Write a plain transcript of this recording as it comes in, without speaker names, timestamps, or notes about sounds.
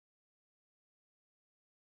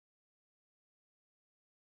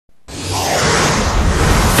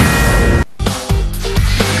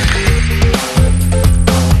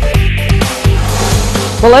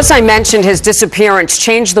Well, as I mentioned, his disappearance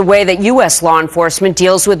changed the way that U.S. law enforcement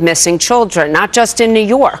deals with missing children, not just in New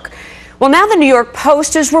York. Well, now the New York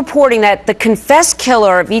Post is reporting that the confessed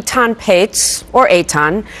killer of Etan Patz, or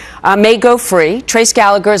Etan, may go free. Trace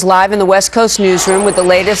Gallagher is live in the West Coast newsroom with the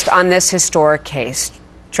latest on this historic case.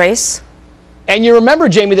 Trace? And you remember,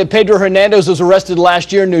 Jamie, that Pedro Hernandez was arrested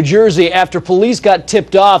last year in New Jersey after police got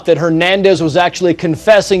tipped off that Hernandez was actually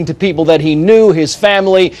confessing to people that he knew, his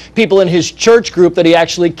family, people in his church group, that he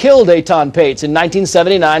actually killed Etan Patz. In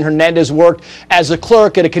 1979, Hernandez worked as a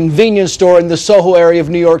clerk at a convenience store in the Soho area of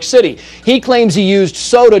New York City. He claims he used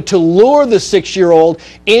soda to lure the 6-year-old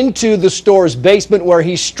into the store's basement where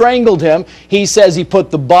he strangled him. He says he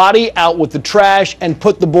put the body out with the trash and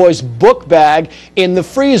put the boy's book bag in the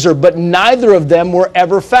freezer, but neither of them were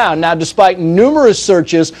ever found. Now, despite numerous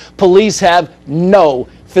searches, police have no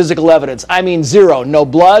physical evidence. I mean, zero. No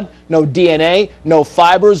blood, no DNA, no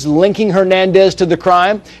fibers linking Hernandez to the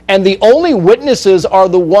crime. And the only witnesses are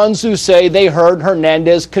the ones who say they heard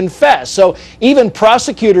Hernandez confess. So even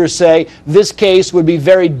prosecutors say this case would be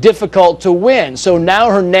very difficult to win. So now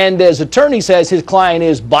Hernandez's attorney says his client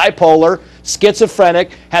is bipolar,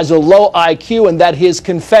 schizophrenic, has a low IQ, and that his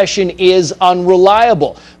confession is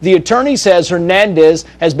unreliable. The attorney says Hernandez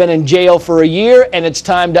has been in jail for a year, and it's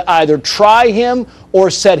time to either try him or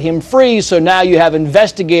set him free. So now you have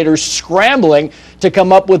investigators scrambling to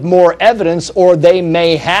come up with more evidence, or they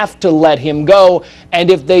may have to let him go. And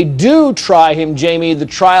if they do try him, Jamie, the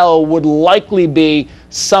trial would likely be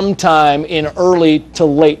sometime in early to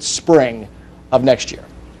late spring of next year.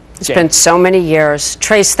 It's been so many years.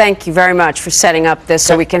 Trace, thank you very much for setting up this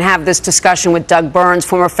so we can have this discussion with Doug Burns,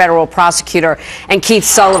 former federal prosecutor, and Keith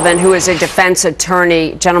Sullivan, who is a defense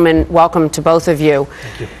attorney. Gentlemen, welcome to both of you.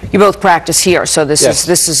 Thank you. You both practice here, so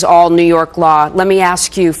this is all New York law. Let me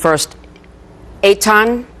ask you first,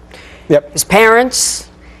 Etan, his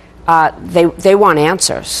parents, they want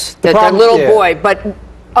answers. Their little boy, but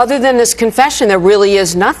other than this confession, there really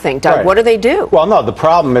is nothing. Doug, right. What do they do? Well, no, the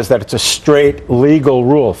problem is that it's a straight legal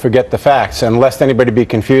rule. Forget the facts. And lest anybody be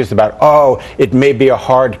confused about, oh, it may be a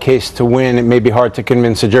hard case to win, it may be hard to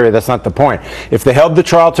convince a jury. That's not the point. If they held the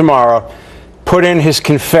trial tomorrow, put in his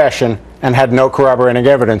confession, and had no corroborating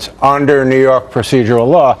evidence under New York procedural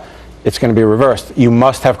law, it's going to be reversed. You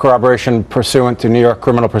must have corroboration pursuant to New York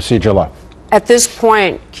criminal procedure law. At this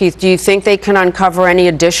point, Keith, do you think they can uncover any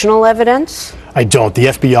additional evidence? I don't. The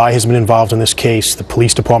FBI has been involved in this case. The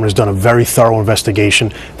police department has done a very thorough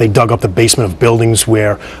investigation. They dug up the basement of buildings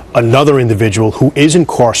where another individual who is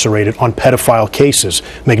incarcerated on pedophile cases,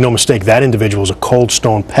 make no mistake, that individual is a Cold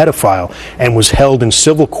Stone pedophile and was held in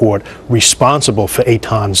civil court responsible for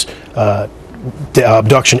Etan's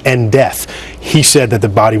abduction and death. He said that the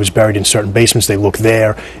body was buried in certain basements. They looked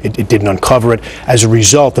there. It didn't uncover it. As a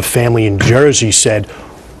result, the family in Jersey said,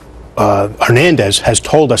 Hernandez has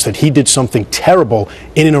told us that he did something terrible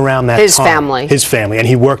in and around that time. His family, and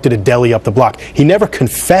he worked at a deli up the block. He never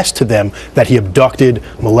confessed to them that he abducted,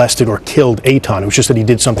 molested, or killed Etan. It was just that he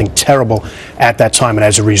did something terrible at that time, and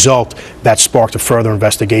as a result, that sparked a further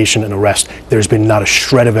investigation and arrest. There's been not a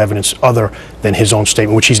shred of evidence other than his own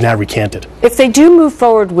statement, which he's now recanted. If they do move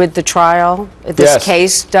forward with the trial, this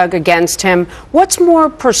case, Doug, against him, what's more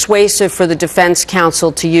persuasive for the defense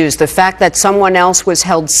counsel to use? The fact that someone else was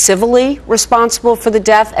held civilly responsible for the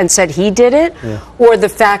death and said he did it, or the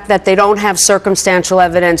fact that they don't have circumstantial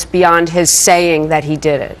evidence beyond his saying that he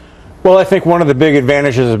did it? Well, I think one of the big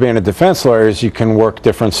advantages of being a defense lawyer is you can work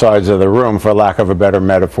different sides of the room, for lack of a better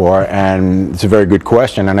metaphor, and it's a very good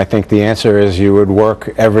question, and I think the answer is you would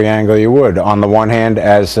work every angle you would. On the one hand,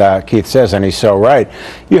 as Keith says, and he's so right,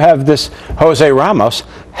 you have this Jose Ramos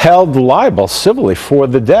held liable civilly for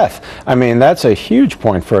the death. I mean, that's a huge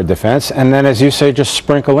point for a defense, and then, as you say, just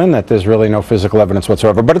sprinkle in that there's really no physical evidence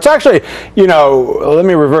whatsoever. But it's actually, you know, let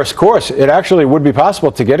me reverse course. It actually would be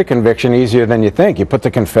possible to get a conviction easier than you think. You put the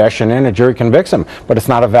confession in, a jury convicts him, but it's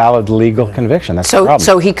not a valid legal conviction. That's the problem.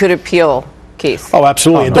 So he could appeal, Keith? Oh,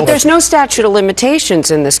 absolutely. But there's no statute of limitations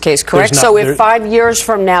in this case, correct? So if 5 years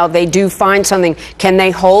from now they do find something, can they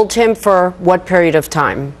hold him for what period of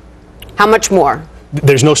time? How much more?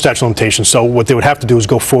 There's no statute of limitations, so what they would have to do is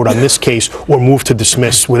go forward on this case or move to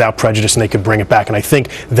dismiss without prejudice, and they could bring it back. And I think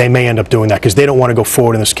they may end up doing that because they don't want to go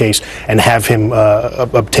forward in this case and have him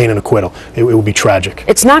obtain an acquittal. It would be tragic.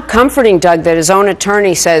 It's not comforting, Doug, that his own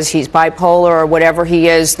attorney says he's bipolar or whatever he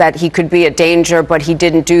is, that he could be a danger, but he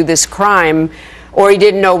didn't do this crime. or he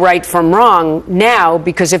didn't know right from wrong now,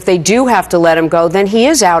 because if they do have to let him go, then he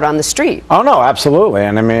is out on the street. Oh, no, absolutely.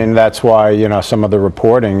 And I mean, that's why, you know, some of the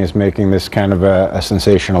reporting is making this kind of a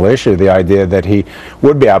sensational issue, the idea that he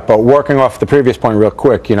would be out. But working off the previous point real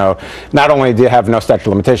quick, you know, not only do you have no statute of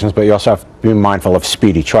limitations, but you also have to be mindful of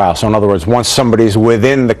speedy trial. So in other words, once somebody's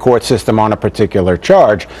within the court system on a particular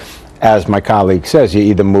charge, as my colleague says, you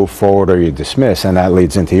either move forward or you dismiss. And that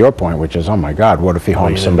leads into your point, which is, oh my God, what if he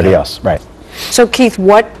harms somebody else? Right. So, Keith,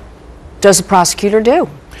 what does the prosecutor do?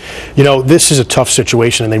 You know, this is a tough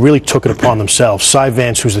situation, and they really took it upon themselves. Cy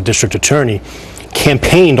Vance, who's the district attorney,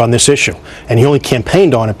 campaigned on this issue, and he only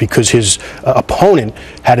campaigned on it because his opponent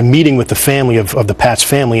had a meeting with the family of the Patz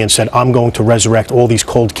family and said, I'm going to resurrect all these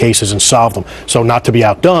cold cases and solve them. So not to be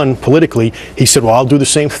outdone politically, he said, well, I'll do the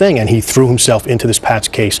same thing, and he threw himself into this Patz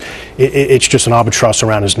case. It's just an albatross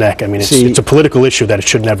around his neck. I mean, it's a political issue that it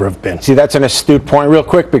should never have been. See, that's an astute point real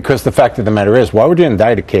quick, because the fact of the matter is, why would you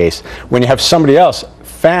indict a case when you have somebody else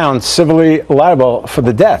found civilly liable for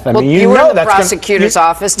the death? I mean, you know were in the that's prosecutor's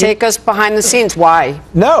office. Take us behind the scenes. Why?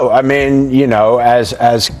 No, I mean, you know,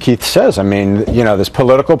 as Keith says, I mean, you know, there's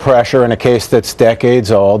political pressure in a case that's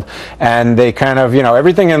decades old, and they kind of, you know,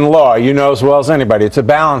 everything in law, you know as well as anybody, it's a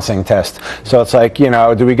balancing test. So it's like, you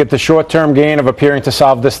know, do we get the short-term gain of appearing to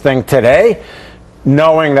solve this thing today,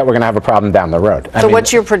 knowing that we're going to have a problem down the road? So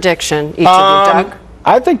what's your prediction, each of you, Doug?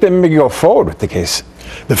 I think they may go forward with the case.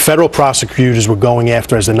 The federal prosecutors were going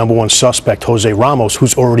after, as the #1 suspect, Jose Ramos,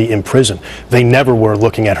 who's already in prison. They never were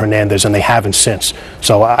looking at Hernandez, and they haven't since.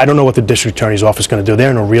 So I don't know what the district attorney's office is going to do.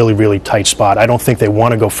 They're in a really, really tight spot. I don't think they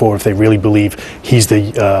want to go forward if they really believe he's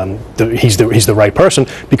the right person,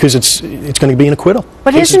 because it's going to be an acquittal.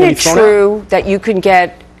 But isn't it true that you can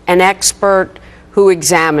get an expert who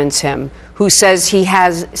examines him, who says he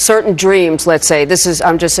has certain dreams, let's say, this is,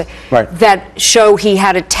 I'm just saying, right, that show he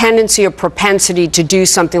had a tendency or propensity to do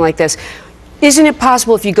something like this? Isn't it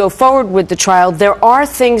possible, if you go forward with the trial, there are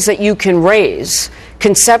things that you can raise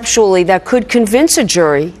conceptually that could convince a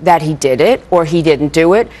jury that he did it or he didn't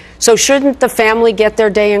do it? So shouldn't the family get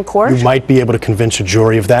their day in court? You might be able to convince a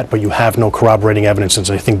jury of that, but you have no corroborating evidence.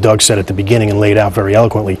 As I think Doug said at the beginning and laid out very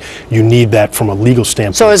eloquently, you need that from a legal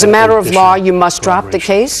standpoint. So as a matter of law, you must drop the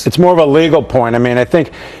case? It's more of a legal point. I mean, I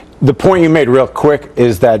think the point you made real quick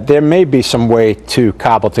is that there may be some way to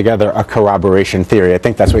cobble together a corroboration theory. I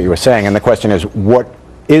think that's what you were saying. And the question is, what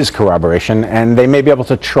is corroboration? And they may be able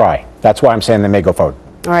to try. That's why I'm saying they may go forward.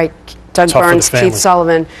 All right. Doug Burns, Keith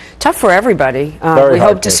Sullivan. Tough for everybody. We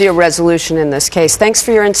hope to see a resolution in this case. Thanks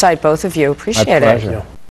for your insight, both of you. Appreciate it. My pleasure.